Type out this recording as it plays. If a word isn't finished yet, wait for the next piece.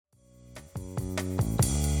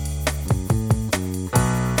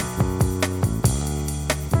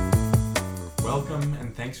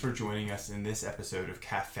thanks for joining us in this episode of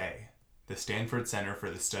Cafe, the Stanford Center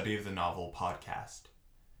for the Study of the Novel podcast.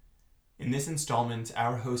 In this installment,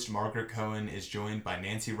 our host Margaret Cohen is joined by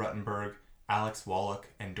Nancy Ruttenberg, Alex Wallach,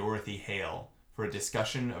 and Dorothy Hale for a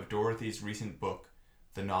discussion of Dorothy's recent book,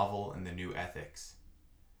 The Novel and the New Ethics.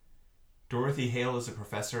 Dorothy Hale is a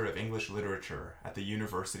professor of English literature at the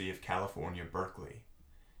University of California, Berkeley,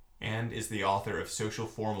 and is the author of Social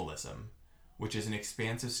Formalism, which is an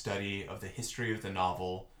expansive study of the history of the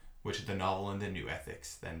novel, which The Novel and the New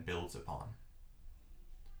Ethics then builds upon.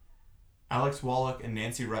 Alex Wallach and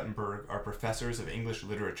Nancy Ruttenberg are professors of English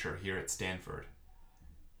literature here at Stanford.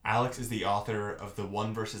 Alex is the author of The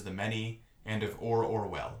One versus the Many and of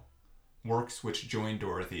Orwell, works which join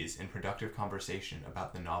Dorothy's in productive conversation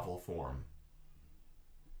about the novel form.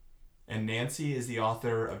 And Nancy is the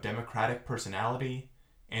author of Democratic Personality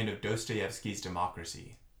and of Dostoevsky's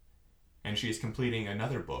Democracy, and she is completing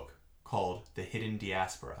another book called The Hidden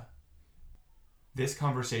Diaspora. This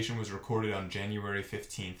conversation was recorded on January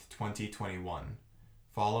 15th, 2021,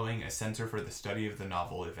 following a Center for the Study of the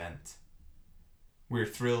Novel event. We're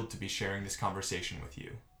thrilled to be sharing this conversation with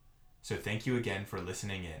you, so thank you again for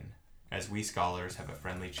listening in, as we scholars have a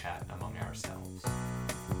friendly chat among ourselves.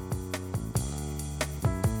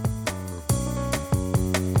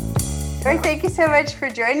 Great, thank you so much for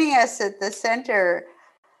joining us at the center.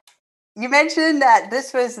 You mentioned that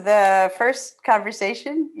this was the first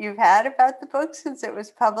conversation you've had about the book since it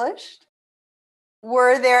was published.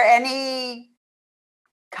 Were there any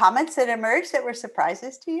comments that emerged that were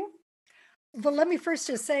surprises to you? Well, let me first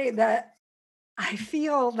just say that I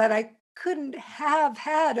feel that I couldn't have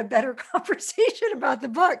had a better conversation about the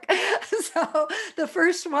book. So the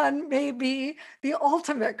first one may be the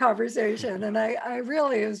ultimate conversation. And I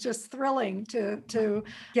really, it was just thrilling to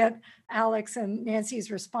get Alex and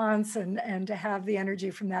Nancy's response and to have the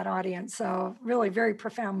energy from that audience. So really very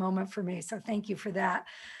profound moment for me. So thank you for that.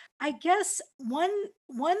 I guess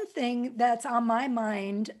one thing that's on my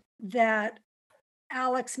mind that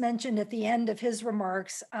Alex mentioned at the end of his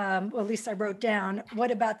remarks, well, at least I wrote down, what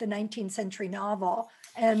about the 19th century novel?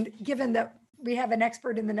 And given that we have an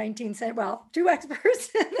expert in the 19th century, well, two experts,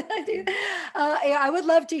 I would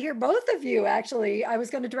love to hear both of you, actually. I was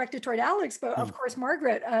going to direct it toward Alex, but of course,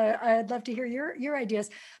 Margaret, I'd love to hear your ideas.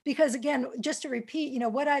 Because again, just to repeat,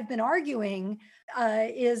 what I've been arguing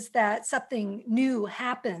is that something new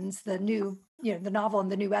happens, the novel and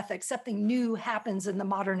the new ethics, something new happens in the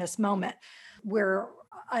modernist moment, where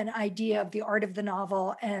an idea of the art of the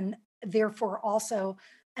novel and therefore also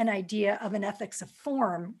an idea of an ethics of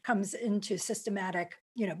form comes into systematic,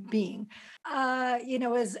 being.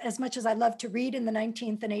 As much as I love to read in the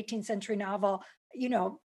 19th and 18th century novel,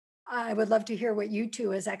 I would love to hear what you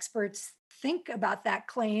two as experts think about that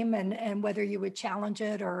claim and whether you would challenge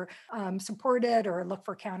it or support it or look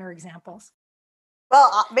for counterexamples.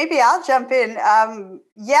 Well, maybe I'll jump in.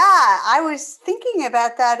 I was thinking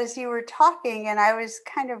about that as you were talking, and I was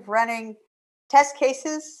kind of running test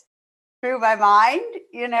cases through my mind,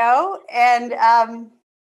 and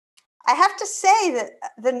I have to say that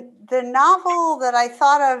the novel that I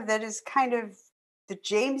thought of that is kind of the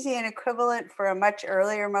Jamesian equivalent for a much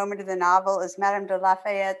earlier moment of the novel is Madame de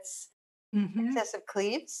Lafayette's Princess of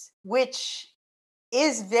Cleves, which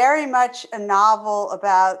is very much a novel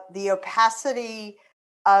about the opacity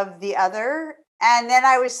of the other. And then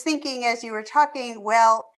I was thinking as you were talking,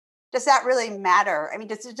 well, does that really matter? I mean,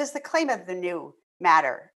 does the claim of the new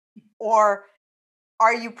matter? Or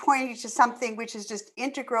are you pointing to something which is just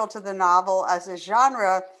integral to the novel as a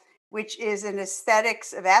genre, which is an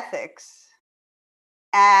aesthetics of ethics?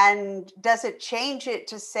 And does it change it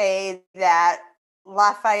to say that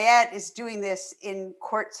Lafayette is doing this in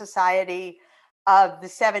court society of the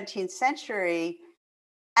 17th century?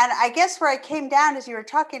 And I guess where I came down as you were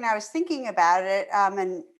talking, I was thinking about it,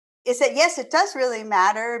 and is that, yes, it does really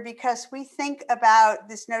matter because we think about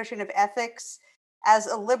this notion of ethics as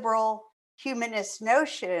a liberal humanist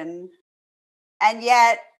notion. And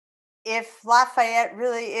yet, if Lafayette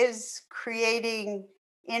really is creating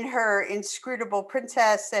in her inscrutable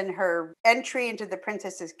princess and her entry into the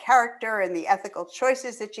princess's character and the ethical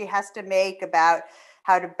choices that she has to make about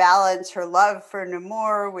how to balance her love for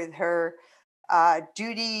Nemours with her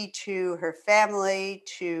duty to her family,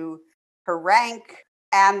 to her rank,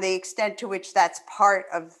 and the extent to which that's part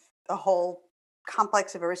of the whole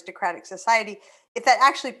complex of aristocratic society, if that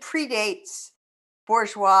actually predates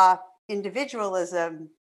bourgeois individualism,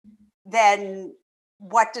 then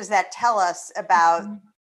what does that tell us about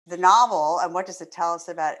the novel and what does it tell us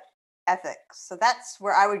about ethics? So that's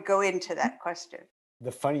where I would go into that question.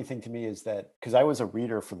 the funny thing to me is that, because I was a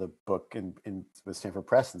reader for the book in with Stanford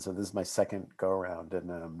Press, and so this is my second go around,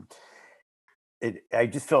 and I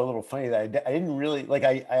just felt a little funny that I didn't really like.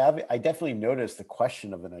 I definitely noticed the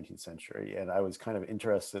question of the 19th century, and I was kind of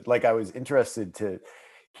interested. Like, I was interested to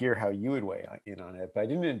hear how you would weigh in on it, but I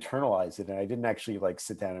didn't internalize it, and I didn't actually like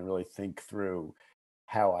sit down and really think through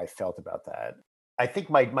how I felt about that. I think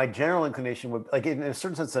my general inclination would, like, in a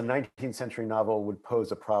certain sense, a 19th century novel would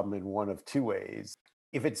pose a problem in one of two ways.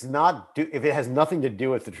 If it's not, if it has nothing to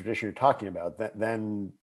do with the tradition you're talking about,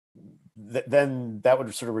 then that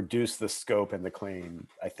would sort of reduce the scope and the claim,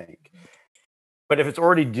 I think. But if it's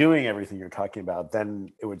already doing everything you're talking about,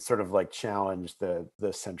 then it would sort of like challenge the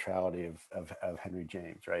centrality of Henry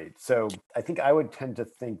James, right? So I think I would tend to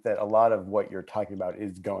think that a lot of what you're talking about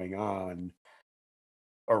is going on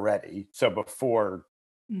already. So before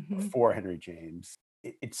Henry James,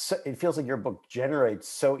 it feels like your book generates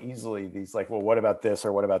so easily these, like, well, what about this,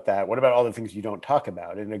 or what about that, what about all the things you don't talk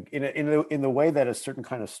about, in the way that a certain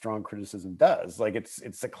kind of strong criticism does. Like,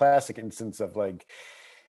 it's a classic instance of like,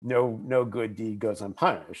 no good deed goes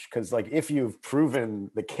unpunished, because like, if you've proven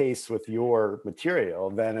the case with your material,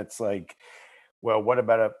 then it's like, well, what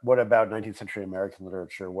about 19th century American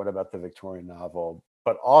literature, what about the Victorian novel,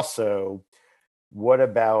 but also what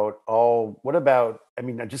about, I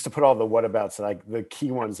mean, just to put all the whatabouts the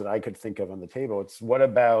key ones that I could think of on the table, it's what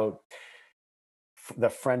about the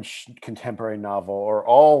French contemporary novel, or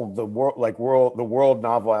all the world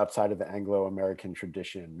novel outside of the Anglo-American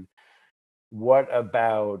tradition? What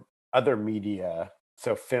about other media?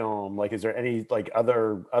 So film, like, is there any like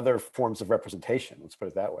other forms of representation? Let's put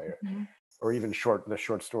it that way. Or even the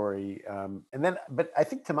short story. And then, but I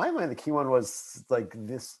think to my mind, the key one was like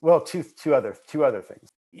this, well, two other things.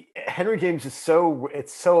 Henry James is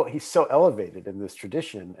he's so elevated in this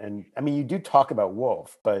tradition. And I mean, you do talk about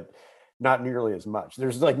Woolf, but not nearly as much.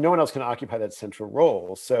 There's like, no one else can occupy that central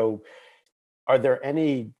role. So are there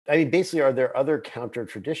basically, are there other counter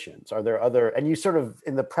traditions? Are there other, and you sort of,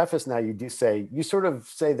 in the preface now, you sort of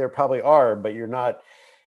say there probably are, but you're not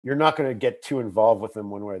going to get too involved with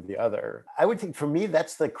them one way or the other. I would think, for me,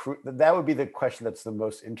 that would be the question that's the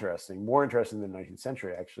most interesting, more interesting than the 19th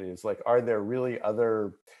century, actually, is like, are there really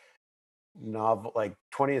other novel, like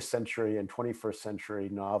 20th century and 21st century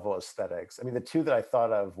novel aesthetics? I mean, the two that I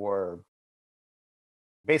thought of were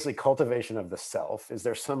basically cultivation of the self. Is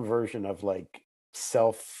there some version of like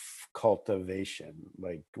self cultivation,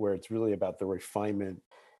 like where it's really about the refinement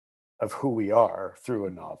of who we are through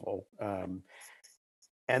a novel?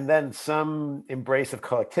 And then some embrace of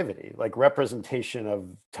collectivity, like representation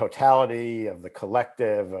of totality, of the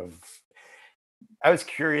collective. I was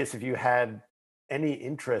curious if you had any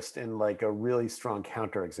interest in like a really strong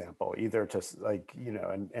counterexample, either to like,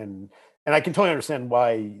 and I can totally understand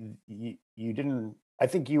why you didn't. I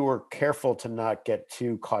think you were careful to not get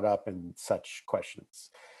too caught up in such questions.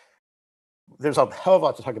 There's a hell of a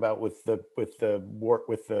lot to talk about with the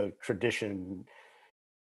tradition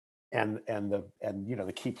and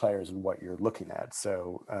the key players and what you're looking at.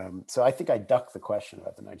 So I think I ducked the question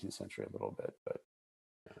about the 19th century a little bit, but.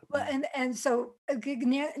 Well, and so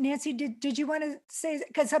Nancy, did you want to say,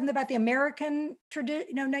 because something about the American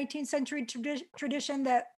 19th century tradition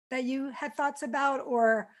that you had thoughts about,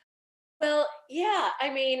 or? Well, yeah,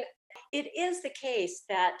 I mean, it is the case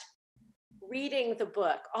that reading the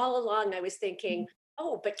book all along, I was thinking,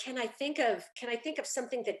 oh, but can I think of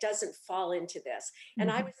something that doesn't fall into this?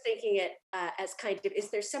 And I was thinking it as kind of,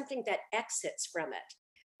 is there something that exits from it?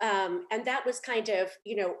 And that was kind of,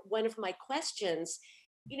 one of my questions,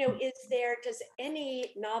 does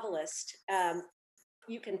any novelist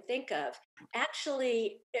you can think of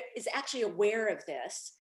is actually aware of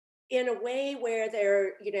this in a way where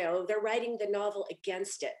they're writing the novel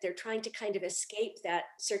against it. They're trying to kind of escape that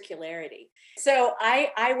circularity. So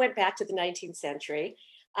I went back to the 19th century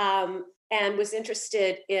and was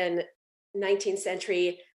interested in 19th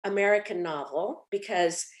century American novel,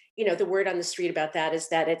 because the word on the street about that is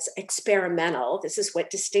that it's experimental. This is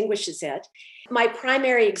what distinguishes it. My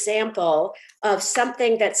primary example of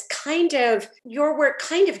something that's kind of your work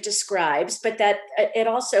kind of describes, but that it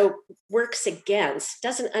also works against,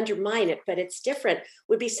 doesn't undermine it, but it's different,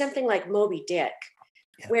 would be something like Moby Dick,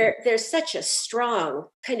 where there's such a strong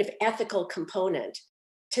kind of ethical component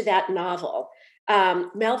to that novel.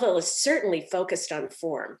 Melville is certainly focused on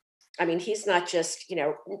form. I mean, he's not just,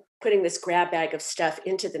 putting this grab bag of stuff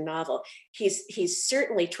into the novel. He's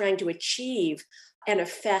certainly trying to achieve an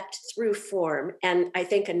effect through form, and I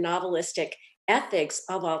think a novelistic ethics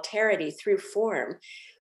of alterity through form.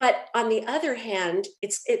 But on the other hand,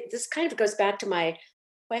 this kind of goes back to my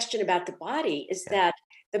question about the body, is that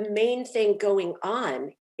the main thing going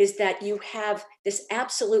on is that you have this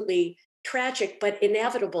absolutely tragic but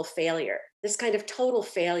inevitable failure, this kind of total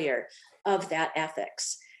failure of that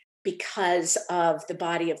ethics because of the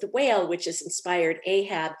body of the whale, which has inspired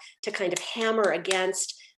Ahab to kind of hammer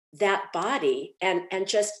against that body and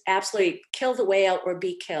just absolutely kill the whale or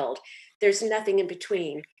be killed. There's nothing in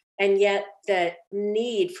between. And yet the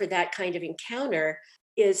need for that kind of encounter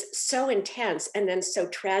is so intense and then so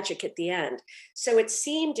tragic at the end. So it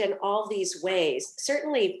seemed in all these ways,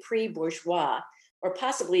 certainly pre-bourgeois, or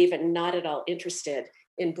possibly even not at all interested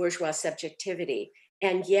in bourgeois subjectivity,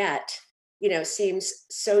 and yet, seems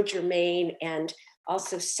so germane and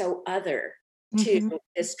also so other to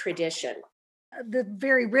this tradition. The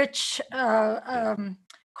very rich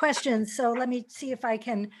questions. So let me see if I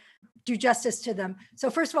can do justice to them. So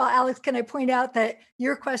first of all, Alex, can I point out that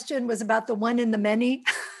your question was about the one in the many?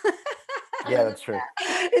 Yeah, that's true.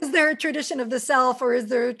 Is there a tradition of the self or is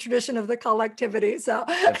there a tradition of the collectivity? So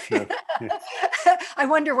That's true. I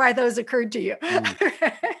wonder why those occurred to you.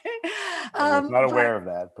 I was not aware of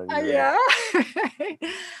that, but yeah.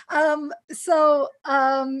 So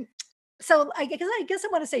I guess I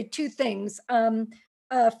want to say two things.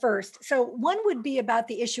 First, so one would be about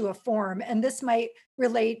the issue of form, and this might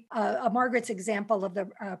relate Margaret's example of the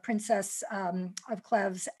Princess of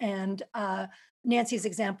Cleves and Nancy's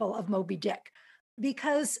example of Moby Dick,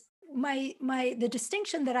 because the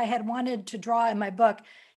distinction that I had wanted to draw in my book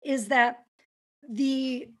is that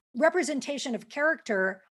the representation of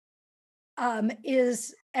character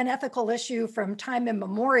is an ethical issue from time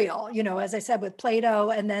immemorial, as I said, with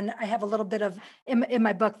Plato. And then I have a little bit of in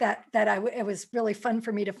my book that it was really fun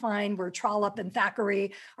for me to find, where Trollope and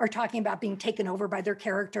Thackeray are talking about being taken over by their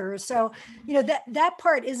characters. So, that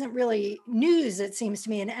part isn't really news, it seems to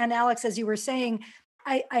me. And Alex, as you were saying,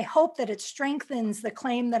 I hope that it strengthens the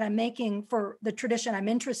claim that I'm making for the tradition I'm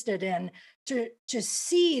interested in, to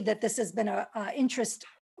see that this has been a interest,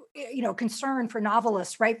 concern for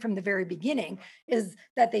novelists right from the very beginning, is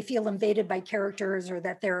that they feel invaded by characters, or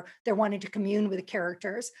that they're wanting to commune with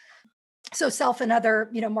characters. So self and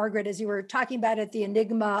other, Margaret, as you were talking about it, the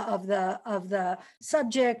enigma of the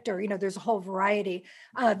subject, or, there's a whole variety.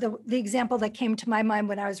 The example that came to my mind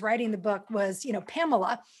when I was writing the book was,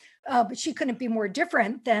 Pamela, but she couldn't be more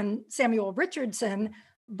different than Samuel Richardson.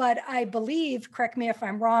 But I believe, correct me if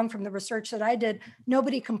I'm wrong, from the research that I did,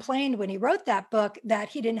 nobody complained when he wrote that book that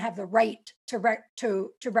he didn't have the right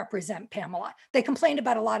to represent Pamela. They complained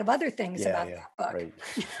about a lot of other things about that book, right.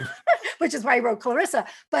 Which is why he wrote Clarissa.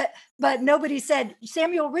 But nobody said,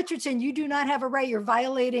 Samuel Richardson, you do not have a right. You're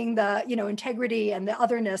violating the integrity and the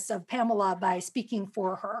otherness of Pamela by speaking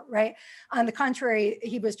for her, right? On the contrary,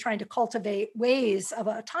 he was trying to cultivate ways of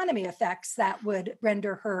autonomy effects that would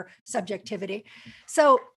render her subjectivity.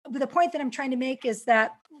 So the point that I'm trying to make is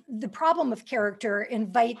that the problem of character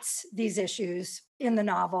invites these issues in the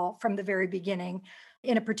novel from the very beginning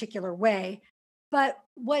in a particular way. But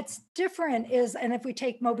what's different is, and if we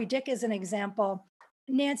take Moby Dick as an example,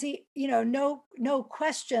 Nancy, no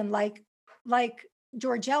question, like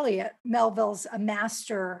George Eliot, Melville's a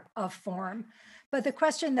master of form. But the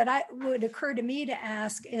question that would occur to me to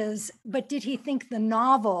ask is, but did he think the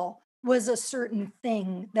novel was a certain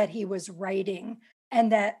thing that he was writing,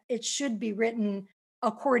 and that it should be written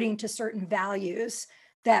according to certain values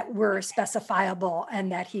that were specifiable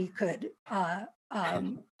and that he could,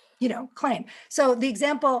 claim? So the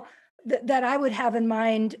example that I would have in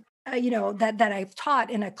mind, that I've taught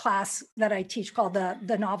in a class that I teach called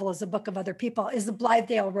The Novel is a Book of Other People, is the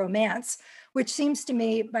Blithedale Romance, which seems to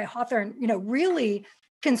me by Hawthorne, really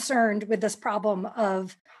concerned with this problem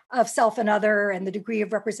of self and other, and the degree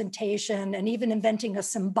of representation, and even inventing a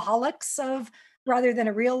symbolics of, rather than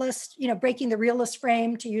a realist, breaking the realist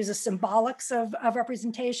frame to use a symbolics of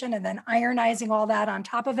representation, and then ironizing all that on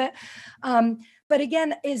top of it. But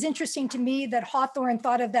again, it's interesting to me that Hawthorne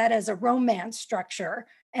thought of that as a romance structure.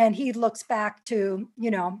 And he looks back to,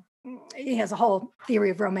 he has a whole theory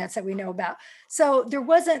of romance that we know about. So there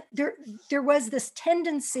was this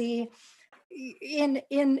tendency in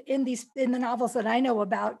the novels that I know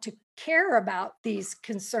about to care about these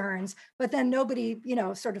concerns, but then nobody,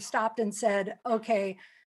 sort of stopped and said, okay,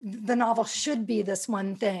 the novel should be this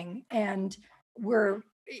one thing, and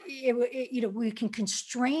we can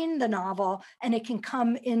constrain the novel, and it can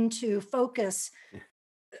come into focus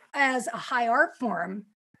as a high art form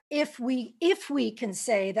if we can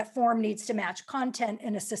say that form needs to match content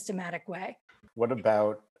in a systematic way. What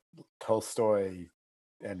about Tolstoy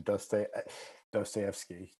and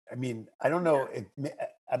Dostoevsky? I mean, I don't know.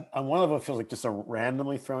 On one level, it feels like just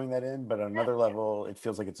randomly throwing that in, but on another level, it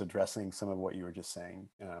feels like it's addressing some of what you were just saying.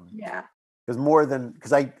 Yeah. Because more than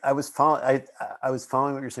because I was following I was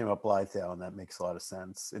following what you're saying about Blithedale, and that makes a lot of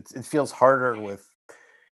sense. It feels harder with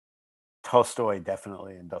Tolstoy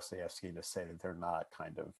definitely and Dostoevsky to say that they're not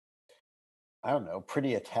kind of, I don't know,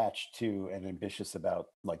 pretty attached to and ambitious about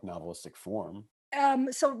like novelistic form.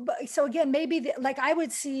 So again, maybe like I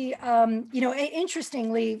would see,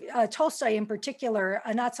 interestingly, Tolstoy in particular,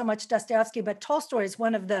 not so much Dostoevsky, but Tolstoy is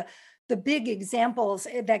one of the big examples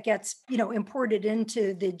that gets, imported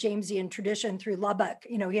into the Jamesian tradition through Lubbock.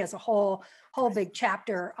 He has a whole big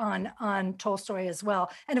chapter on Tolstoy as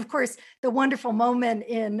well. And of course, the wonderful moment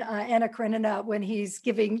in Anna Karenina when he's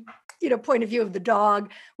giving, point of view of the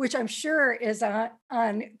dog, which I'm sure is on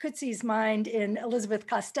Coetzee's mind in Elizabeth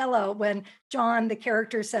Costello when John, the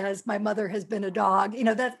character, says, "My mother has been a dog."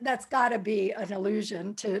 That's got to be an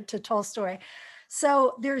allusion to Tolstoy.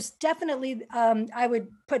 So there's definitely, I would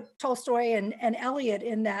put Tolstoy and Eliot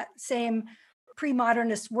in that same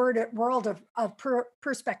pre-modernist world of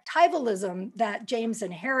perspectivalism that James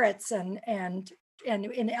inherits and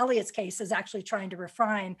in Eliot's case is actually trying to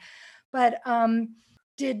refine. But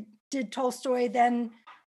did Tolstoy then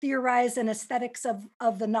theorize an aesthetics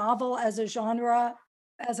of the novel as a genre,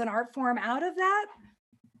 as an art form out of that?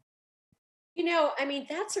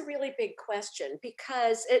 That's a really big question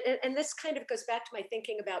because, and this kind of goes back to my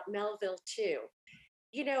thinking about Melville too.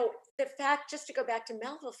 The fact, just to go back to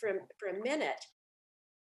Melville for a minute,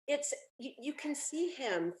 it's you can see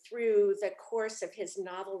him through the course of his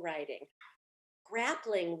novel writing,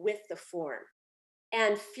 grappling with the form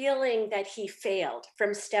and feeling that he failed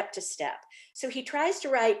from step to step. So he tries to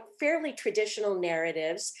write fairly traditional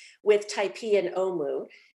narratives with Typee and Omoo,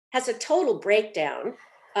 has a total breakdown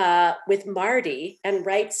with Marty, and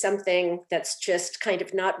writes something that's just kind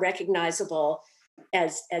of not recognizable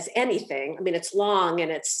as anything. I mean, it's long and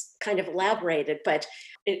it's kind of elaborated, but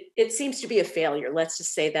it seems to be a failure. Let's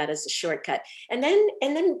just say that as a shortcut. And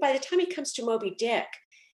then by the time he comes to Moby Dick,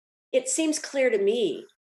 it seems clear to me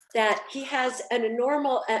that he has an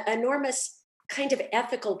enormous kind of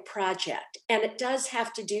ethical project, and it does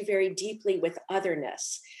have to do very deeply with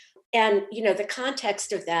otherness. And the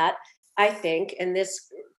context of that, I think, and this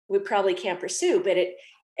we probably can't pursue, but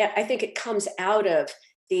I think it comes out of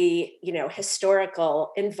the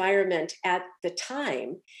historical environment at the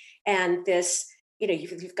time, and this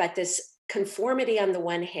you've got this conformity on the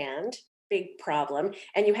one hand, big problem,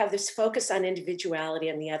 and you have this focus on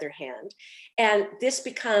individuality on the other hand. And this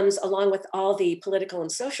becomes, along with all the political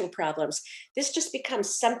and social problems, this just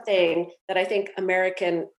becomes something that I think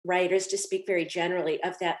American writers, to speak very generally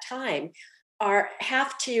of that time,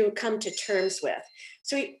 have to come to terms with.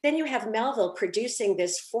 So then you have Melville producing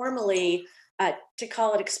this formally, to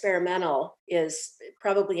call it experimental is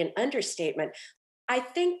probably an understatement. I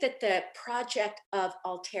think that the project of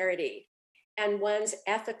alterity and one's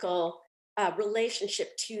ethical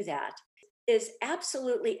relationship to that is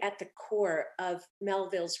absolutely at the core of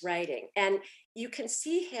Melville's writing. And you can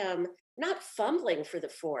see him not fumbling for the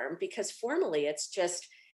form, because formally it's just,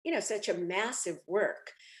 such a massive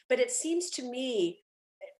work. But it seems to me,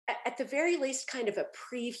 at the very least, kind of a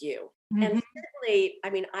preview. Mm-hmm. And certainly,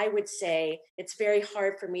 I would say it's very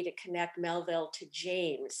hard for me to connect Melville to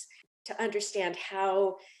James to understand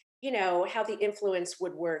how the influence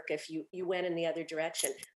would work if you went in the other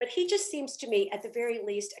direction. But he just seems to me, at the very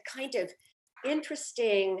least, a kind of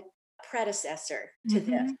interesting predecessor to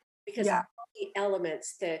this, because all the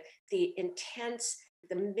elements, the intense,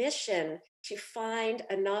 the mission to find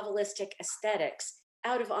a novelistic aesthetics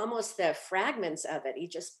out of almost the fragments of it. He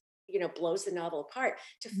just, blows the novel apart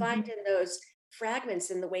to find in those fragments,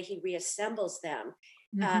 in the way he reassembles them,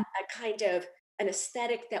 a kind of an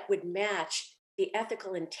aesthetic that would match the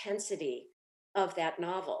ethical intensity of that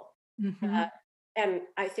novel. And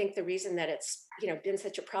I think the reason that it's been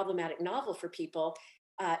such a problematic novel for people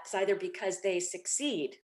is either because they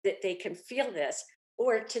succeed, that they can feel this,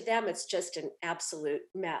 or to them it's just an absolute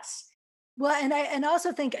mess. Well, and I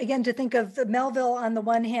also think, again, to think of the Melville on the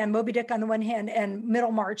one hand, Moby Dick on the one hand, and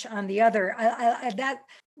Middlemarch on the other, that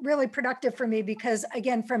really productive for me, because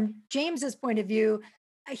again, from James's point of view,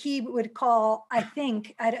 he would call, I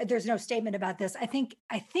think, there's no statement about this, I think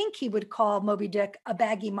he would call Moby Dick a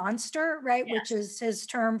baggy monster, right? Yes. Which is his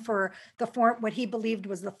term for the form, what he believed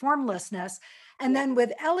was the formlessness. And then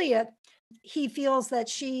with Eliot, he feels that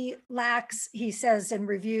she lacks, he says in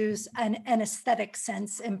reviews, an aesthetic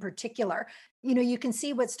sense in particular. You can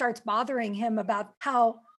see what starts bothering him about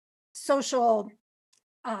how social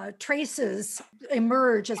traces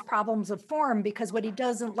emerge as problems of form, because what he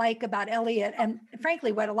doesn't like about Eliot, and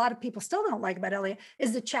frankly, what a lot of people still don't like about Eliot,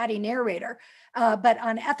 is the chatty narrator. But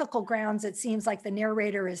on ethical grounds, it seems like the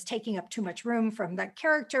narrator is taking up too much room from the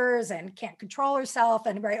characters and can't control herself.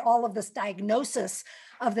 And right, all of this diagnosis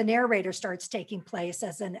of the narrator starts taking place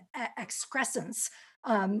as an excrescence,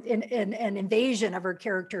 in an invasion of her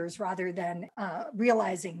characters, rather than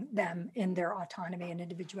realizing them in their autonomy and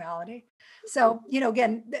individuality. So,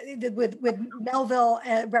 again, with Melville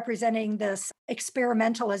representing this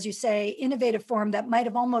experimental, as you say, innovative form that might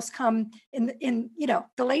have almost come in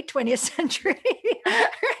the late 20th century,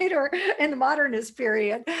 right, or in the modernist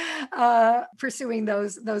period, pursuing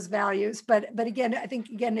those values. But again, I think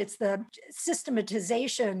it's the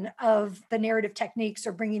systematization of the narrative techniques,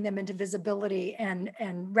 or bringing them into visibility and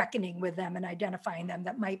reckoning with them and identifying them,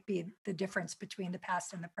 that might be the difference between the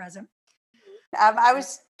past and the present. I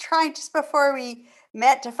was trying just before we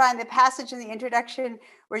met to find the passage in the introduction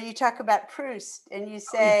where you talk about Proust, and you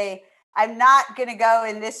say, I'm not going to go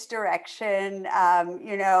in this direction,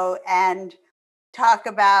 and talk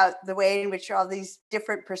about the way in which all these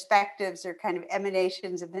different perspectives are kind of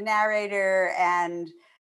emanations of the narrator. And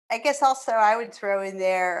I guess also I would throw in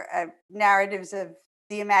there narratives of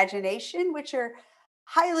the imagination, which are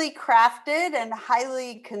highly crafted and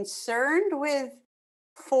highly concerned with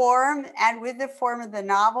form and with the form of the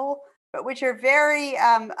novel, but which are very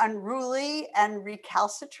unruly and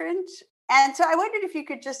recalcitrant. And so I wondered if you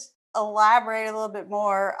could just elaborate a little bit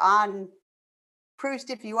more on Proust,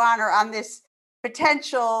 if you want, or on this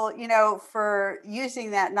potential, for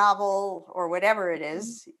using that novel or whatever it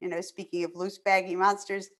is, speaking of loose baggy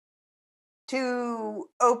monsters, to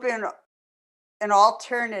open an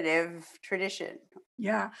alternative tradition.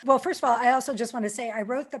 Yeah. Well, first of all, I also just want to say I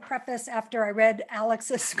wrote the preface after I read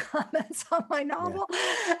Alex's comments on my novel.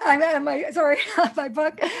 My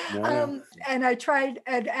book. No. And I tried,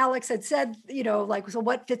 and Alex had said, so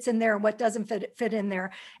what fits in there and what doesn't fit in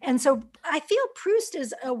there. And so I feel Proust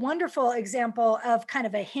is a wonderful example of kind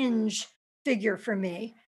of a hinge figure for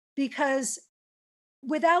me, because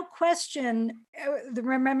without question, the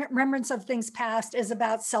remembrance of things past is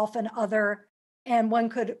about self and other. And one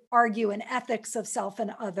could argue an ethics of self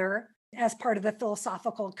and other as part of the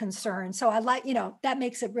philosophical concern. So I like, that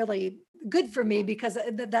makes it really good for me, because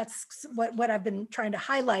that's what I've been trying to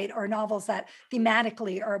highlight, are novels that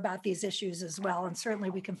thematically are about these issues as well. And certainly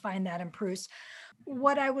we can find that in Proust.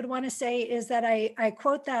 What I would want to say is that I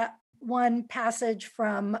quote that one passage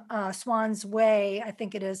from Swann's Way, I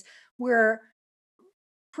think it is, where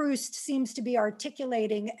Proust seems to be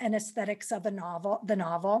articulating an aesthetics of the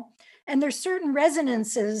novel. And there's certain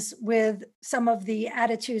resonances with some of the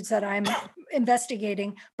attitudes that I'm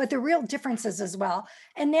investigating, but the real differences as well.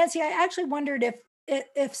 And Nancy, I actually wondered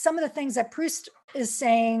if some of the things that Proust is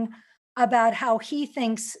saying about how he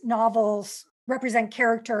thinks novels represent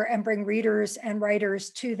character and bring readers and writers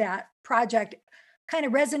to that project kind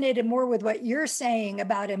of resonated more with what you're saying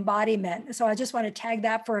about embodiment. So I just want to tag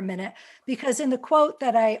that for a minute, because in the quote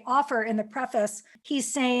that I offer in the preface, he's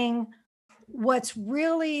saying what's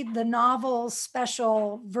really the novel's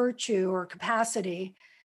special virtue or capacity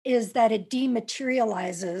is that it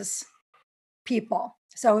dematerializes people.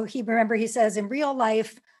 So he says, in real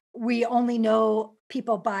life, we only know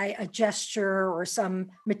people by a gesture or some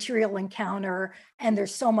material encounter, and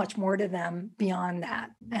there's so much more to them beyond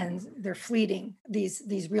that, and they're fleeting, these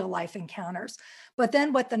real life encounters. But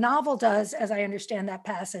then what the novel does, as I understand that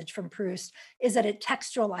passage from Proust, is that it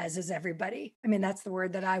textualizes everybody. I mean, that's the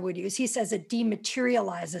word that I would use. He says it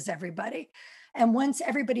dematerializes everybody. And once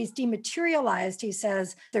everybody's dematerialized, he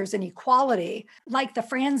says there's an equality, like the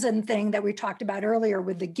Franzen thing that we talked about earlier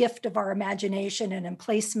with the gift of our imagination and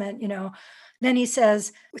emplacement, Then he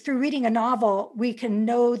says, through reading a novel, we can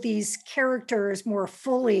know these characters more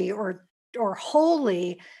fully or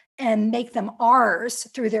wholly and make them ours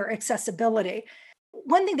through their accessibility.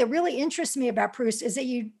 One thing that really interests me about Proust is that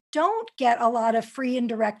you don't get a lot of free and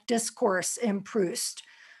direct discourse in Proust.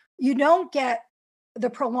 You don't get the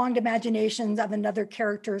prolonged imaginations of another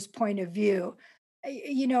character's point of view.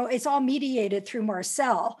 It's all mediated through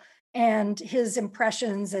Marcel and his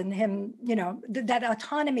impressions, and him, that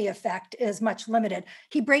autonomy effect is much limited.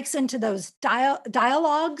 He breaks into those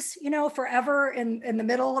dialogues, forever in the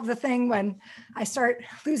middle of the thing when I start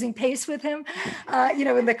losing pace with him,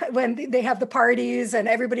 when they have the parties and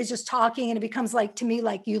everybody's just talking, and it becomes to me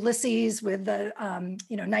like Ulysses with the,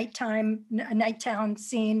 nighttime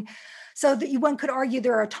scene. So that one could argue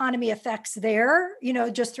there are autonomy effects there,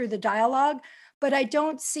 just through the dialogue, but I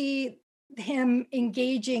don't see him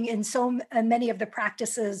engaging in so many of the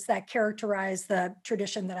practices that characterize the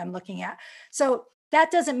tradition that I'm looking at. So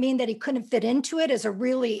that doesn't mean that he couldn't fit into it as a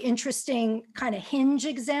really interesting kind of hinge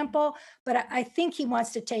example, but I think he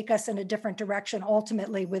wants to take us in a different direction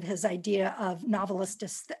ultimately with his idea of novelist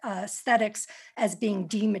aesthetics as being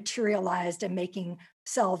dematerialized and making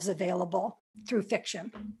selves available through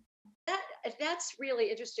fiction. That's really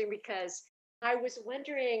interesting, because I was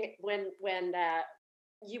wondering when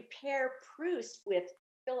you pair Proust with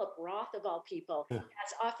Philip Roth, of all people,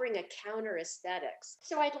 as offering a counter aesthetics.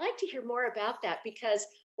 So I'd like to hear more about that, because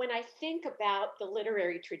when I think about the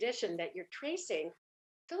literary tradition that you're tracing,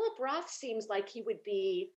 Philip Roth seems like he would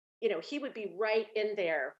be right in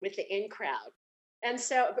there with the in crowd. And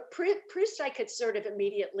so, but Proust, I could sort of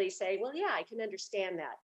immediately say, well, yeah, I can understand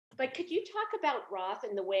that. But could you talk about Roth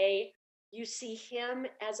and the way you see him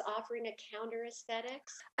as offering a counter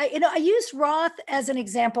aesthetics? I use Roth as an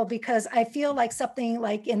example because I feel like something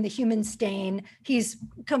like in The Human Stain, he's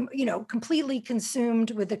completely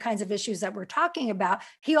consumed with the kinds of issues that we're talking about.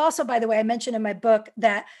 He also, by the way, I mentioned in my book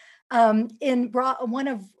that in one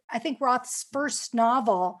of, I think, Roth's first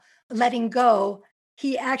novel, Letting Go,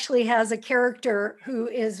 he actually has a character who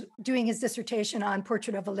is doing his dissertation on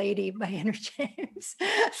Portrait of a Lady by Henry James.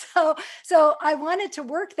 So I wanted to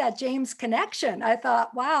work that James connection. I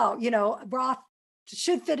thought, wow, Roth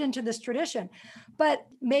should fit into this tradition. But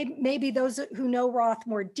maybe those who know Roth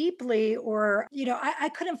more deeply, or, I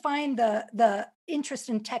couldn't find the interest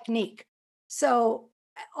in technique. So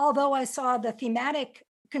although I saw the thematic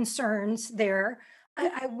concerns there,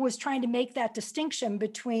 I was trying to make that distinction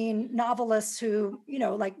between novelists who,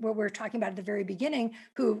 like what we were talking about at the very beginning,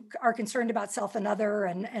 who are concerned about self and other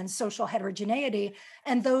and social heterogeneity,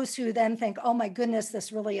 and those who then think, oh my goodness,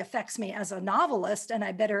 this really affects me as a novelist, and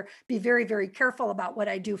I better be very, very careful about what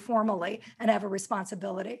I do formally and have a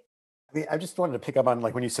responsibility. I mean, I just wanted to pick up on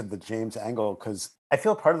when you said the James angle, because I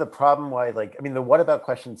feel part of the problem why, the what about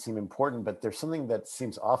questions seem important, but there's something that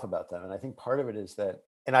seems off about them. And I think part of it is that,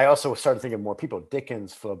 and I also started thinking of more people,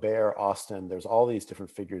 Dickens, Flaubert, Austen, there's all these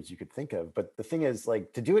different figures you could think of. But the thing is,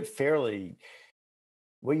 to do it fairly,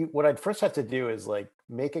 what I'd first have to do is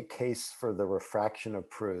make a case for the refraction of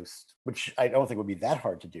Proust, which I don't think would be that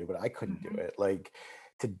hard to do, but I couldn't do it.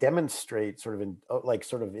 To demonstrate sort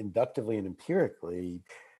of inductively and empirically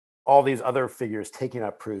all these other figures taking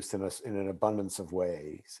up Proust in an abundance of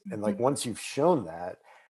ways. And once you've shown that,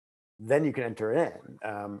 then you can enter in.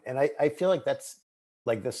 And I feel like that's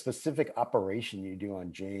the specific operation you do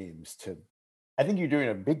on James I think you're doing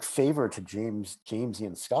a big favor to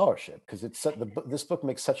Jamesian scholarship, because this book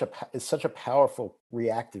makes such a powerful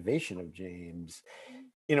reactivation of James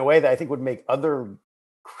in a way that I think would make other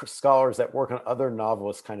scholars that work on other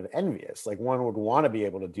novelists kind of envious. One would want to be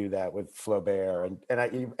able to do that with Flaubert, and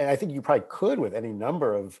I think you probably could with any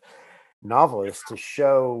number of novelists,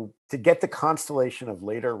 to get the constellation of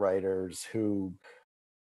later writers who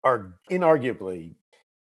are inarguably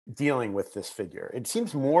dealing with this figure. It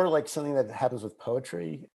seems more like something that happens with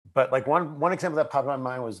poetry, but one example that popped in my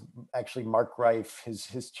mind was actually Mark Greif,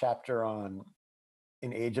 his chapter on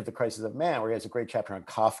In Age of the Crisis of Man, where he has a great chapter on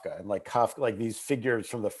Kafka, and Kafka, these figures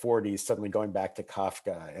from the 40s suddenly going back to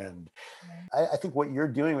Kafka. And I think what you're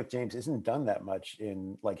doing with James isn't done that much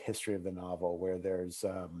in history of the novel, where there's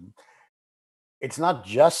it's not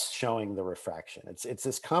just showing the refraction. It's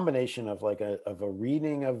this combination of a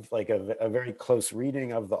reading of a very close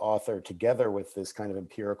reading of the author, together with this kind of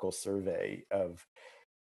empirical survey of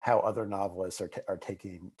how other novelists are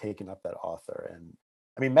taking up that author. And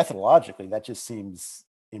I mean, methodologically, that just seems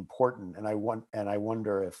important. And I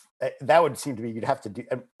wonder if that would seem to be, you'd have to do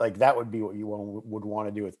that would be what you would want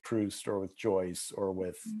to do with Proust or with Joyce or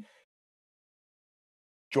with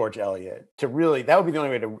George Eliot, that would be the only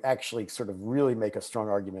way to actually sort of really make a strong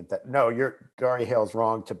argument that no, Gary Hale's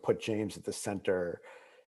wrong to put James at the center,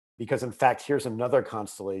 because in fact, here's another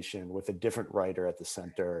constellation with a different writer at the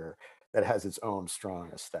center that has its own strong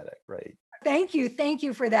aesthetic, right? Thank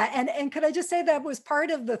you for that. And could I just say that was part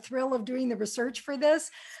of the thrill of doing the research for this?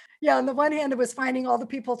 Yeah, on the one hand, it was finding all the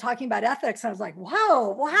people talking about ethics. And I was like,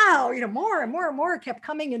 wow, more and more and more kept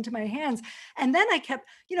coming into my hands. And then I kept,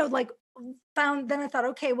 then I thought,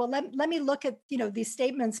 okay, well, let me look at, these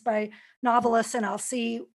statements by novelists, and I'll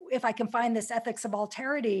see if I can find this ethics of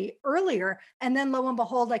alterity earlier. And then lo and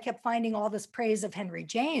behold, I kept finding all this praise of Henry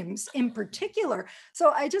James in particular. So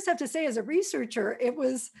I just have to say, as a researcher, it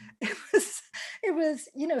was,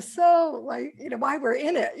 so why we're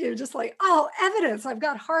in it, just oh, evidence, I've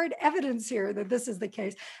got hard evidence here that this is the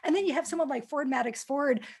case. And then you have someone like Ford Madox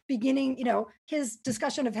Ford beginning, his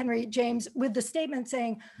discussion of Henry James with the statement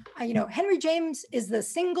saying, Henry James is the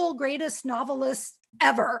single greatest novelist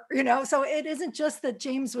ever, so it isn't just that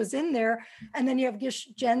James was in there. And then you have Gish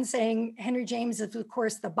Jen saying Henry James is, of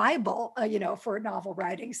course, the Bible, for novel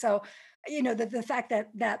writing. So, the fact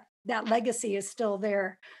that legacy is still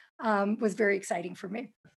there was very exciting for me.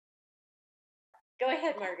 Go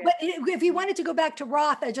ahead, Margaret. But if you wanted to go back to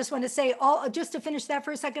Roth, I just want to say, just to finish that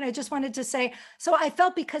for a second, I just wanted to say, so I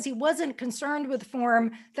felt because he wasn't concerned with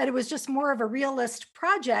form, that it was just more of a realist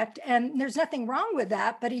project, and there's nothing wrong with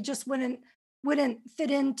that, but he just wouldn't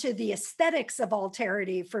fit into the aesthetics of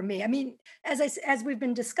alterity for me. I mean, as we've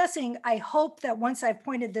been discussing, I hope that once I've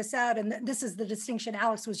pointed this out, and this is the distinction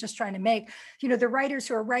Alex was just trying to make, the writers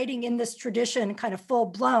who are writing in this tradition kind of full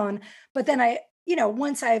blown, but then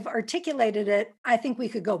once I've articulated it, I think we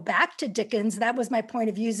could go back to Dickens. That was my point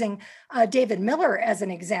of using David Miller as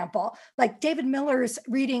an example. Like David Miller's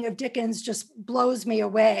reading of Dickens just blows me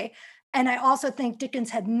away. And I also think Dickens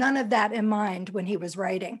had none of that in mind when he was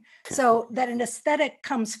writing. So that an aesthetic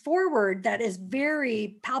comes forward that is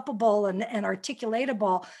very palpable and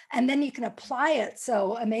articulatable, and then you can apply it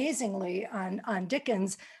so amazingly on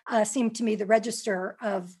Dickens, seemed to me the register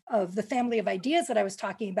of the family of ideas that I was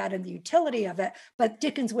talking about and the utility of it. But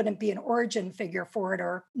Dickens wouldn't be an origin figure for it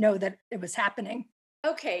or know that it was happening.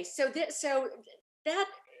 Okay,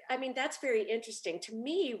 that's very interesting. To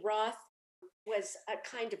me, Roth was a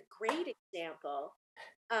kind of great example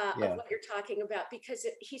of what you're talking about, because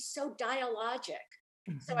he's so dialogic.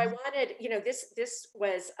 Mm-hmm. So I wanted, this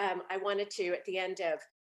was I wanted to at the end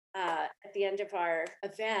of our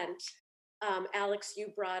event, Alex, you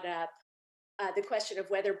brought up the question of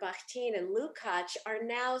whether Bakhtin and Lukács are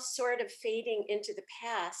now sort of fading into the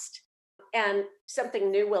past, and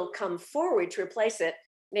something new will come forward to replace it,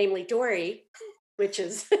 namely Dorey, which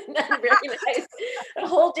is very nice, a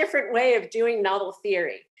whole different way of doing novel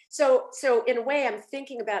theory. So in a way, I'm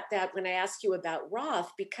thinking about that when I ask you about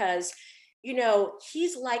Roth, because,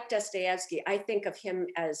 he's like Dostoevsky. I think of him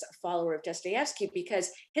as a follower of Dostoevsky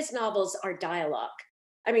because his novels are dialogue.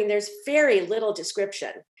 I mean, there's very little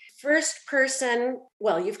description. First person,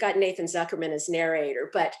 well, you've got Nathan Zuckerman as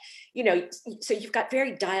narrator, but, so you've got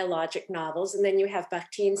very dialogic novels. And then you have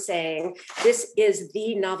Bakhtin saying, this is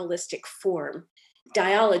the novelistic form,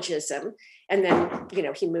 dialogism. And then,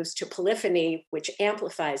 he moves to polyphony, which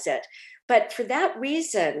amplifies it. But for that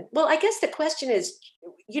reason, well, I guess the question is,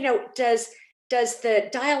 does the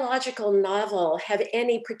dialogical novel have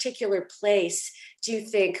any particular place, do you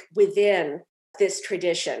think, within this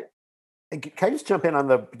tradition? Can I just jump in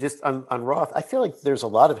on Roth? I feel like there's a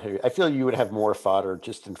lot of I feel you would have more fodder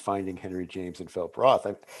just in finding Henry James and Philip Roth.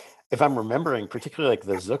 If I'm remembering, particularly like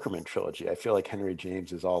the Zuckerman trilogy, I feel like Henry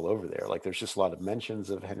James is all over there. Like there's just a lot of mentions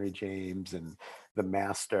of Henry James and the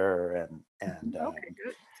Master and okay,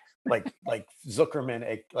 good. like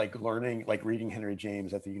Zuckerman, like learning, like reading Henry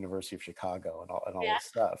James at the University of Chicago and all this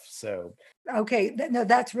stuff. So okay, no,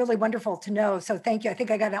 that's really wonderful to know. So thank you. I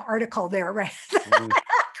think I got an article there, right?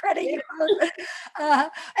 Credit you.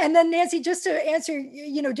 And then Nancy, just to answer,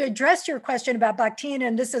 to address your question about Bakhtin,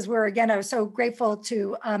 and this is where again I was so grateful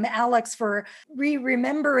to Alex for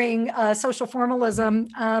remembering social formalism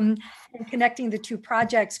and connecting the two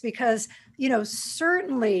projects, because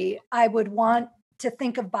certainly I would want to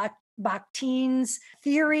think of Bakhtin's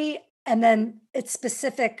theory and then its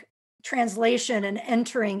specific translation and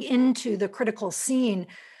entering into the critical scene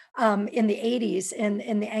in the 80s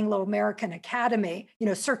in the Anglo-American Academy,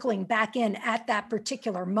 circling back in at that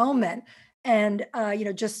particular moment and,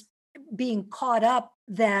 just being caught up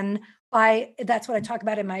then by, that's what I talk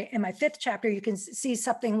about in my fifth chapter. You can see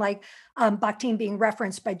something like Bakhtin being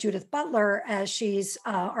referenced by Judith Butler as she's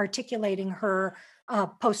articulating her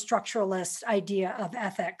post-structuralist idea of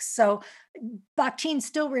ethics. So Bakhtin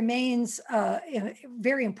still remains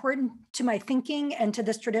very important to my thinking and to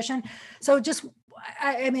this tradition. So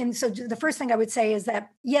so the first thing I would say is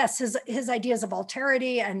that, yes, his ideas of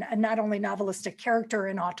alterity and not only novelistic character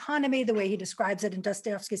and autonomy, the way he describes it in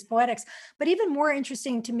Dostoevsky's Poetics, but even more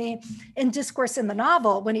interesting to me in Discourse in the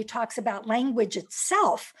Novel, when he talks about language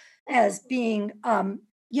itself as being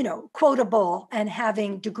quotable and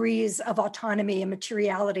having degrees of autonomy and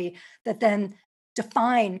materiality that then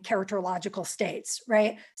define characterological states,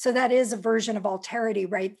 right? So that is a version of alterity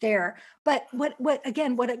right there. But what I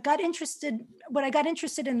got interested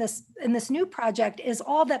in this new project is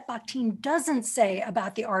all that Bakhtin doesn't say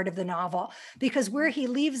about the art of the novel, because where he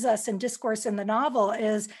leaves us in Discourse in the Novel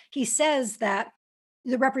is he says that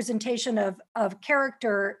the representation of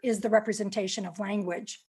character is the representation of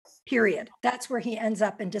language. period. That's where he ends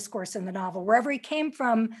up in discourse in the novel. Wherever he came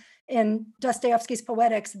from in Dostoevsky's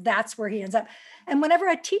Poetics, that's where he ends up. And whenever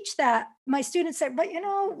I teach that, my students say, but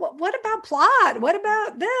what about plot? What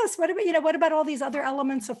about this? What about, what about all these other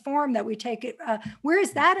elements of form that we take? Where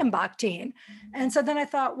is that in Bakhtin? And so then I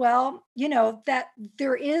thought, well, that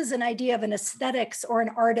there is an idea of an aesthetics or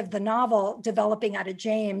an art of the novel developing out of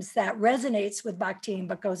James that resonates with Bakhtin,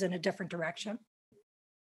 but goes in a different direction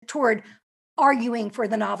toward arguing for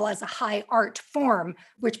the novel as a high art form,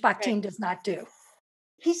 which Bakhtin does not do.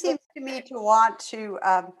 He seems to me to want to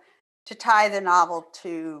tie the novel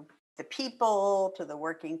to the people, to the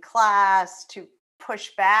working class, to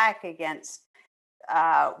push back against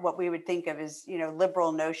what we would think of as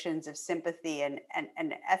liberal notions of sympathy and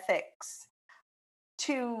ethics.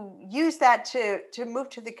 To use that to move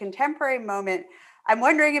to the contemporary moment, I'm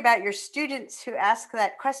wondering about your students who ask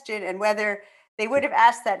that question and whether they would have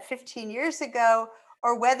asked that 15 years ago,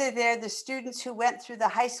 or whether they're the students who went through the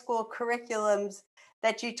high school curriculums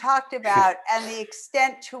that you talked about, and the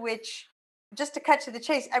extent to which, just to cut to the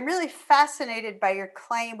chase, I'm really fascinated by your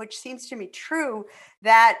claim, which seems to me true,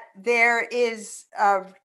 that there is a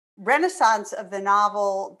renaissance of the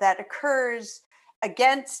novel that occurs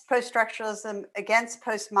against post-structuralism, against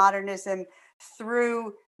postmodernism,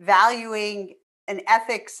 through valuing an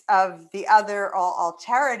ethics of the other or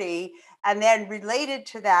alterity. And then related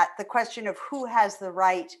to that, the question of who has the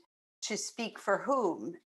right to speak for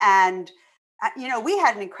whom. And, we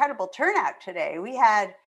had an incredible turnout today. We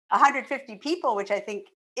had 150 people, which I think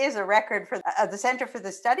is a record for the Center for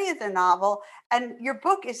the Study of the Novel. And your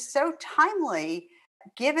book is so timely,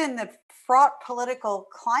 given the fraught political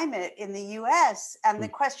climate in the US and the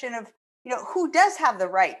question of, who does have the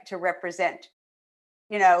right to represent,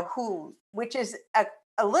 who, which is a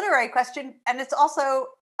literary question. And it's also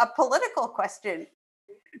a political question.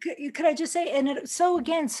 Could I just say, and it so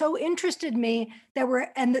interested me that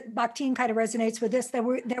Bakhtin kind of resonates with this, that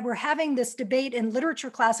we're having this debate in literature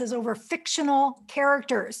classes over fictional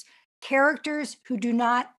characters who do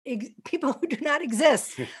not, people who do not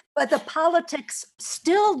exist, but the politics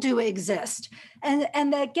still do exist.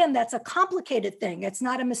 And again, that's a complicated thing. It's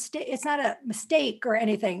not a mistake. It's not a mistake or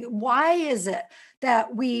anything. Why is it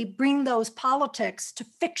that we bring those politics to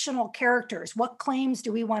fictional characters? What claims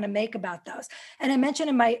do we want to make about those? And I mentioned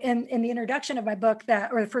in the introduction of my book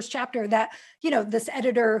or the first chapter that, this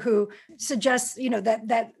editor who suggests,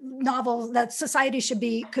 that novels, that society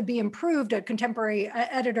could be improved, a contemporary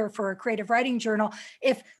editor for a creative writing journal,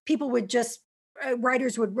 if people would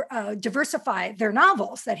writers would diversify their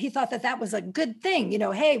novels, that he thought that was a good thing,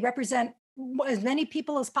 hey, represent as many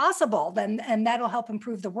people as possible, and that'll help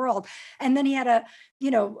improve the world. And then he had to,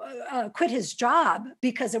 quit his job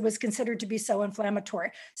because it was considered to be so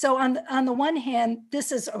inflammatory. So on the one hand,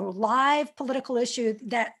 this is a live political issue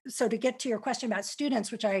so to get to your question about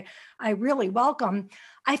students, which I really welcome,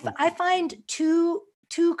 I find two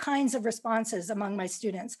kinds of responses among my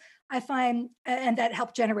students. I find, and that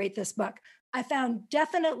helped generate this book, I found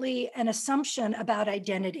definitely an assumption about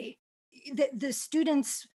identity. The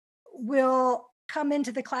students will come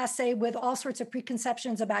into the class, say, with all sorts of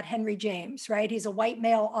preconceptions about Henry James, right? He's a white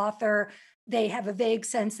male author. They have a vague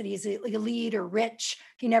sense that he's elite or rich.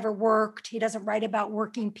 He never worked. He doesn't write about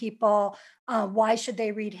working people. Why should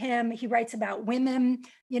they read him? He writes about women.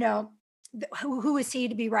 Who is he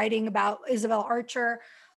to be writing about Isabel Archer?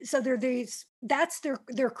 So that's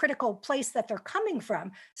their critical place that they're coming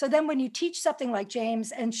from. So then when you teach something like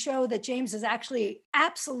James and show that James is actually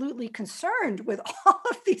absolutely concerned with all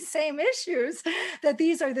of these same issues, that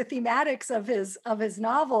these are the thematics of his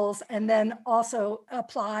novels, and then also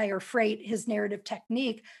apply or freight his narrative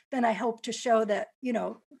technique, then I hope to show that,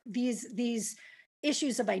 these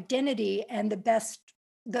issues of identity and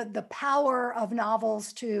the power of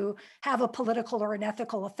novels to have a political or an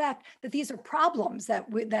ethical effect, that these are problems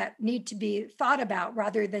that need to be thought about,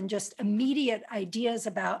 rather than just immediate ideas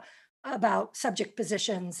about subject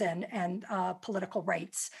positions and political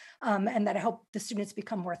rights, and that I hope the students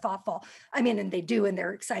become more thoughtful. I mean, and they do, and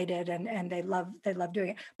they're excited, and they love doing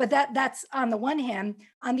it. But that's on the one hand.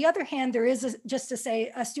 On the other hand, there is just to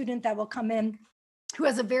say a student that will come in who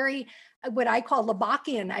has a very, what I call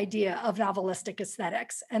Labachian idea of novelistic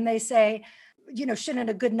aesthetics. And they say, shouldn't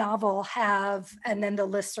a good novel have, and then they'll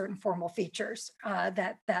list certain formal features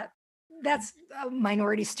that's a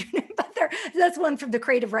minority student, but that's one from the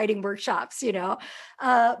creative writing workshops,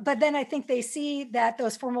 But then I think they see that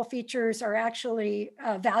those formal features are actually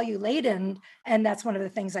value laden. And that's one of the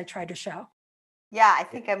things I try to show. Yeah, I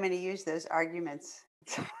think I'm going to use those arguments.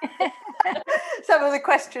 Some of the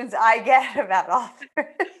questions I get about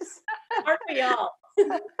authors. Aren't we all?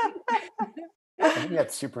 I think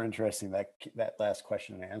that's super interesting. That last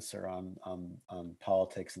question and answer on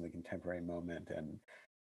politics in the contemporary moment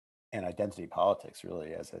and identity politics,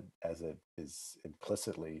 really, as it is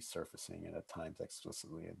implicitly surfacing and at times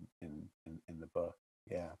explicitly in the book.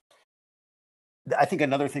 Yeah, I think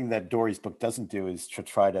another thing that Dory's book doesn't do is to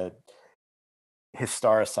try to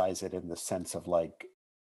historicize it in the sense of like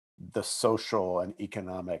the social and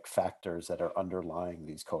economic factors that are underlying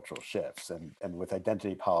these cultural shifts. And with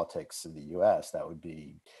identity politics in the US, that would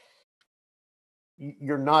be,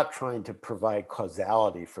 you're not trying to provide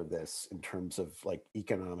causality for this in terms of like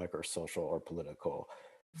economic or social or political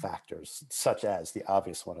factors, such as the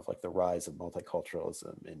obvious one of like the rise of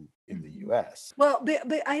multiculturalism in the US. Well,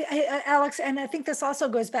 Alex, and I think this also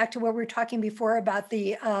goes back to what we were talking before about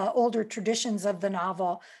the older traditions of the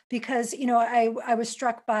novel, because, you know, I was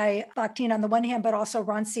struck by Bakhtin on the one hand, but also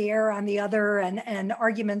Rancière on the other, and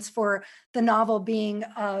arguments for the novel being,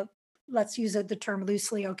 let's use the term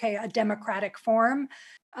loosely, okay, a democratic form.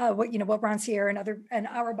 What Rancière and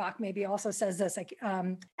Auerbach maybe also says this, like,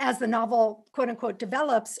 as the novel quote unquote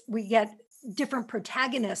develops, we get different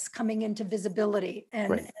protagonists coming into visibility, and,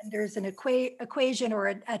 Right. and there's an equation or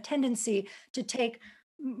a tendency to take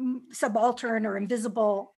subaltern or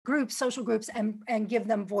invisible groups, social groups, and give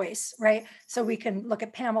them voice, right? So we can look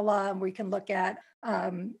at Pamela, and we can look at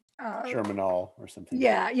Germinal or something.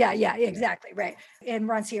 yeah, exactly, right. And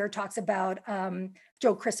Rancière talks about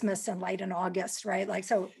Joe Christmas and Light in August, right? Like,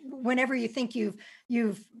 so whenever you think you're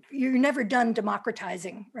never done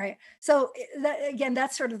democratizing, right? So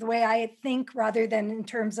that's sort of the way I think, rather than in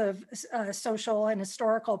terms of social and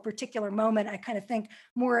historical particular moment. I kind of think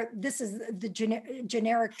more, this is the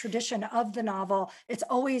generic tradition of the novel. It's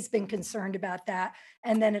always been concerned about that.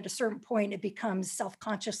 And then at a certain point, it becomes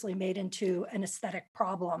self-consciously made into an aesthetic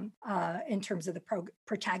problem in terms of the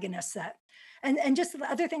protagonist set. And just the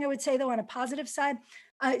other thing I would say, though, on a positive side,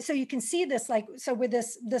 so you can see this, like, so with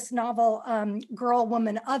this novel, Girl,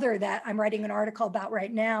 Woman, Other, that I'm writing an article about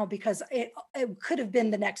right now, because it could have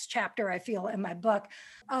been the next chapter, I feel, in my book.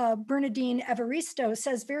 Bernardine Evaristo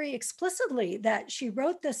says very explicitly that she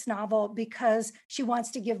wrote this novel because she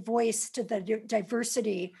wants to give voice to the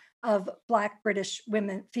diversity of Black British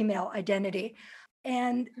women, female identity.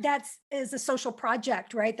 And that is a social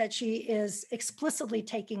project, right, that she is explicitly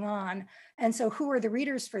taking on. And so who are the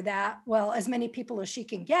readers for that? Well, as many people as she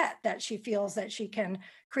can get, that she feels that she can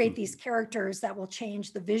create these characters that will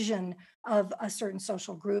change the vision of a certain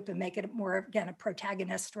social group and make it more, again, a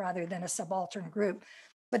protagonist rather than a subaltern group.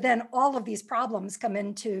 But then all of these problems come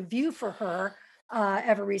into view for her,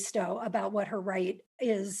 Evaristo, about what her right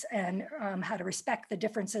is, and how to respect the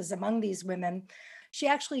differences among these women. She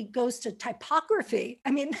actually goes to typography.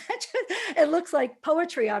 I mean, it looks like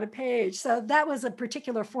poetry on a page. So that was a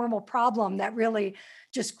particular formal problem that really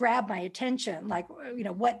just grabbed my attention. Like, you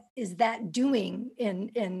know, what is that doing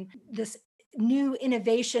in this new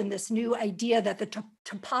innovation, this new idea that the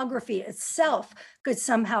typography itself could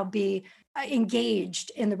somehow be engaged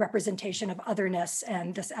in the representation of otherness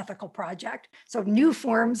and this ethical project. So new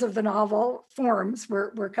forms of the novel forms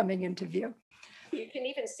were coming into view. You can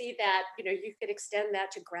even see that, you know, you could extend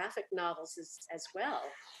that to graphic novels as well,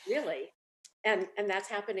 really. And that's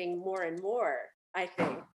happening more and more, I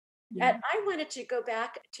think. Yeah. And I wanted to go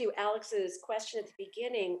back to Alex's question at the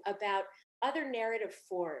beginning about other narrative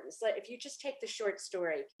forms. Like, if you just take the short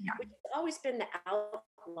story, Yeah. which has always been the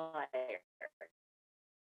outlier.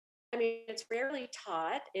 I mean, it's rarely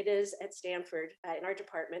taught. It is at Stanford in our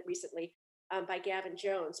department recently by Gavin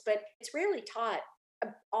Jones, but it's rarely taught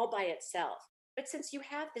all by itself. But since you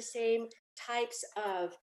have the same types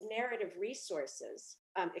of narrative resources,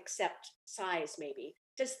 except size maybe,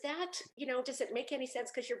 does that, you know, does it make any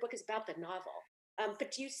sense? Because your book is about the novel.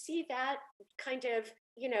 But do you see that kind of,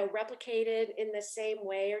 you know, replicated in the same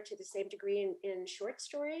way or to the same degree in short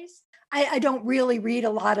stories? I don't really read a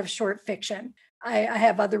lot of short fiction. I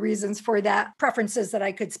have other reasons for that, preferences that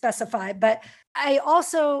I could specify. But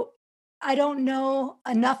I don't know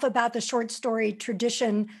enough about the short story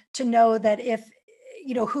tradition to know that if,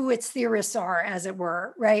 you know, who its theorists are, as it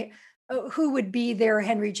were, right? Who would be their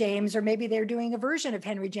Henry James, or maybe they're doing a version of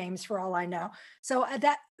Henry James for all I know. So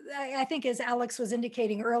that, I think, as Alex was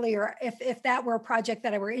indicating earlier, if that were a project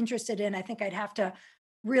that I were interested in, I think I'd have to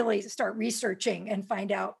really start researching and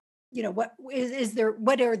find out, you know, what is there,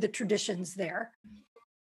 what are the traditions there?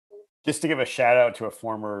 Just to give a shout out to a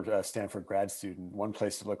former Stanford grad student, one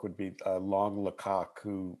place to look would be Long Lecoq,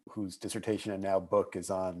 whose dissertation and now book is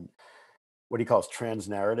on what he calls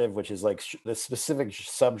transnarrative, which is like the specific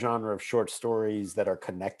subgenre of short stories that are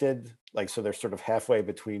connected. Like, so they're sort of halfway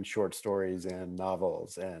between short stories and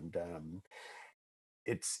novels. And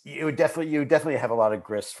you would definitely have a lot of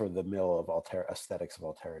grist for the mill of aesthetics of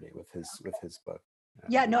alterity with his book.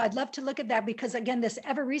 Yeah, no, I'd love to look at that because again, this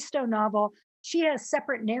Evaristo novel, she has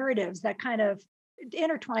separate narratives that kind of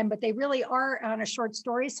intertwine, but they really are on a short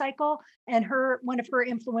story cycle. And one of her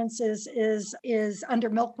influences is Under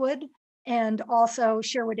Milkwood and also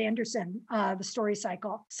Sherwood Anderson, the story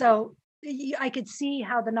cycle. So I could see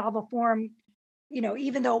how the novel form,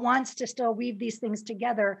 even though it wants to still weave these things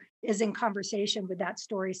together, is in conversation with that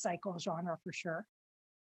story cycle genre for sure.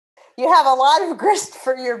 You have a lot of grist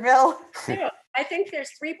for your mill. I think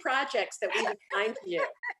there's 3 projects that we would find to you.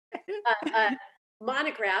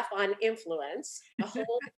 Monograph on influence, a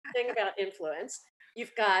whole thing about influence.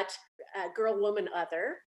 You've got Girl, Woman,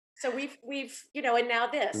 Other. So we've and now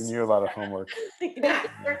this. You knew a lot of homework. Short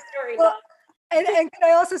story well, and can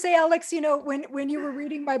I also say, Alex, when you were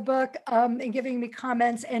reading my book and giving me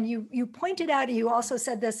comments, and you pointed out, and you also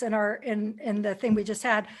said this in the thing we just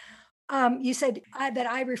had. You said that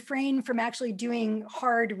I refrain from actually doing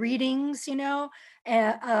hard readings,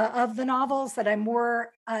 of the novels, that I'm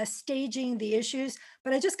more staging the issues.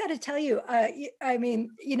 But I just got to tell you,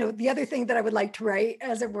 the other thing that I would like to write,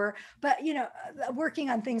 as it were, but, working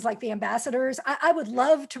on things like the ambassadors, I would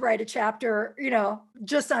love to write a chapter,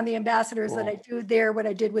 just on the ambassadors that I do there, what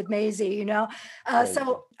I did with Maisie,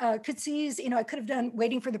 So Coetzee, I could have done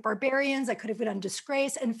Waiting for the Barbarians. I could have done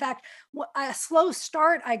Disgrace. In fact, a slow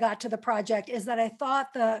start I got to the project is that I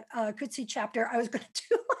thought the Coetzee chapter, I was going to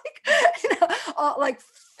do like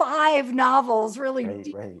 5 novels really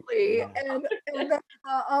deeply. Yeah. And then,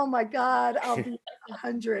 oh my God, I'll be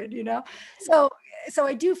 100, So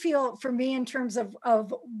I do feel, for me, in terms of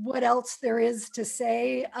what else there is to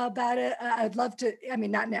say about it, I'd love to,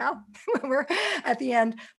 not now when we're at the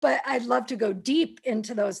end, but I'd love to go deep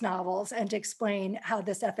into those novels and to explain how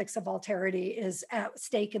this ethics of alterity is at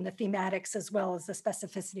stake in the thematics as well as the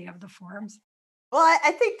specificity of the forms. Well,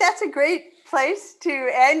 I think that's a great place to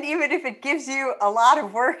end, even if it gives you a lot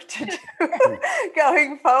of work to do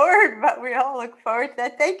going forward. But we all look forward to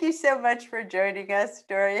that. Thank you so much for joining us,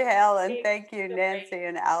 Dori Hale, and thank you, Nancy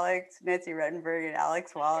and Alex, Nancy Ruttenberg and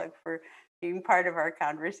Alex Wallach, for being part of our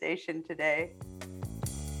conversation today.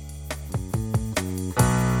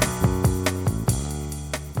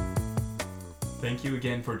 Thank you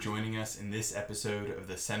again for joining us in this episode of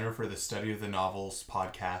the Center for the Study of the Novels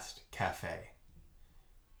podcast, Cafe.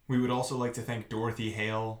 We would also like to thank Dorothy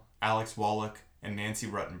Hale, Alex Wallach, and Nancy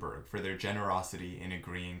Ruttenberg for their generosity in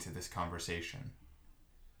agreeing to this conversation.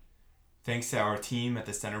 Thanks to our team at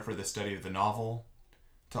the Center for the Study of the Novel,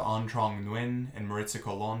 to An Trong Nguyen and Maritza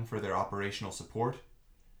Colon for their operational support,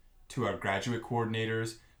 to our graduate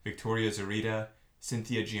coordinators, Victoria Zarita,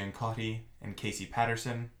 Cynthia Giancotti, and Casey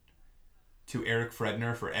Patterson, to Eric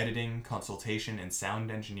Fredner for editing, consultation, and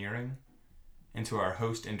sound engineering, and to our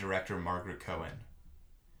host and director, Margaret Cohen.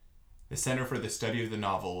 The Center for the Study of the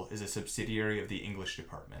Novel is a subsidiary of the English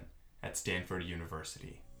Department at Stanford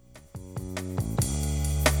University.